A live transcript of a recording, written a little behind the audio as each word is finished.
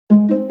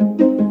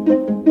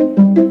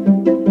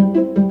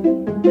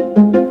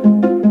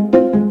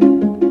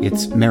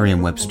It's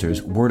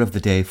Merriam-Webster's Word of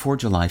the Day for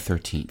July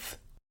 13th.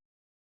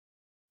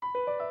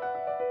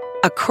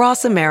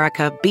 Across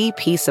America,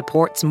 BP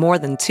supports more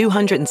than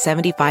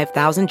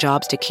 275,000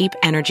 jobs to keep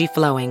energy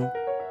flowing.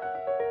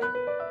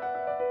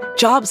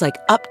 Jobs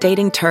like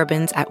updating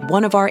turbines at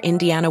one of our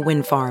Indiana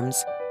wind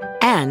farms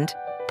and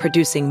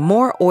producing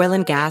more oil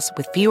and gas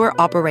with fewer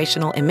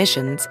operational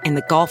emissions in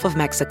the Gulf of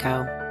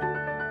Mexico.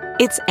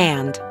 It's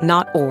and,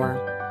 not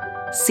or.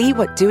 See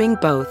what doing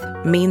both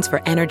means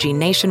for energy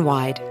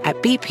nationwide at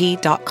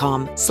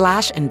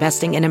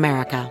bp.com/investing in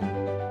America.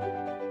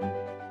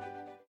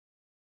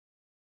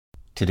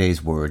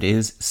 Today's word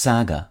is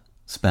saga,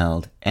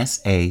 spelled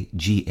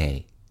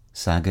S-A-G-A.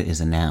 Saga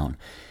is a noun.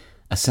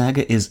 A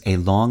saga is a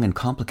long and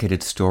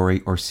complicated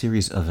story or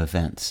series of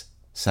events.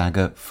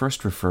 Saga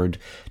first referred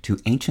to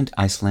ancient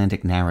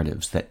Icelandic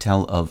narratives that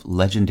tell of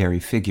legendary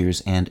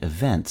figures and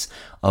events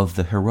of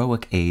the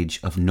heroic age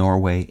of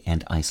Norway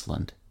and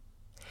Iceland.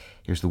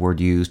 Here's the word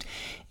used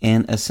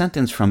in a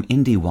sentence from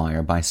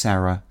IndieWire by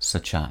Sarah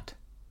Sachat.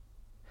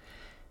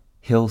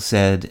 Hill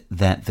said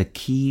that the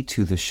key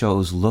to the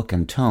show's look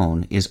and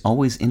tone is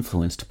always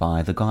influenced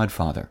by The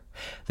Godfather.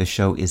 The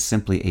show is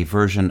simply a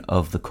version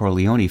of the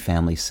Corleone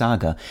family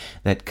saga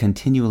that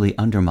continually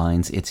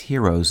undermines its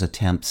heroes'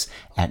 attempts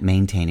at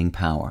maintaining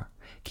power,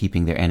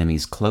 keeping their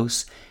enemies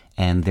close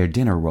and their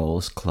dinner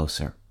rolls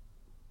closer.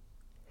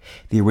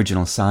 The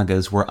original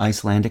sagas were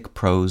Icelandic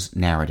prose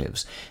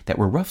narratives that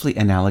were roughly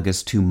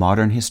analogous to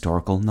modern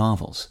historical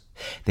novels.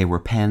 They were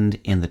penned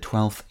in the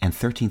 12th and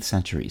 13th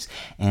centuries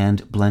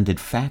and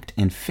blended fact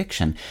and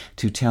fiction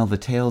to tell the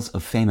tales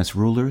of famous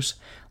rulers,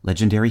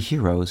 legendary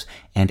heroes,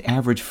 and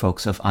average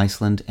folks of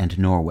Iceland and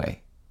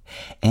Norway.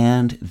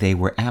 And they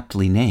were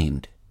aptly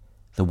named.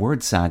 The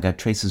word saga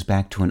traces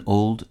back to an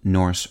Old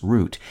Norse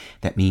root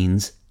that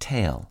means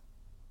tale,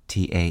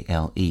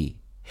 T-A-L-E.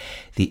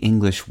 The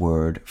English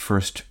word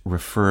first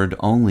referred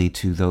only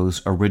to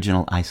those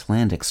original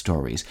Icelandic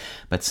stories,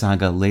 but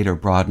saga later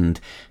broadened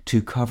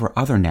to cover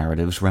other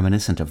narratives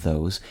reminiscent of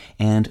those,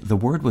 and the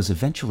word was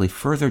eventually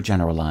further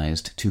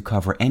generalized to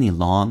cover any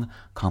long,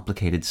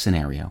 complicated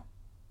scenario.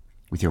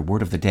 With your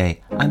Word of the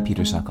Day, I'm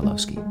Peter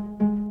Sokolowski.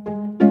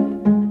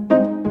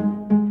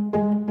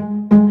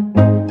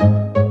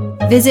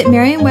 Visit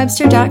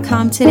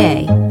Merriam-Webster.com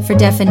today for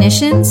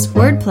definitions,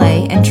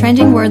 wordplay, and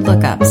trending word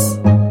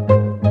lookups.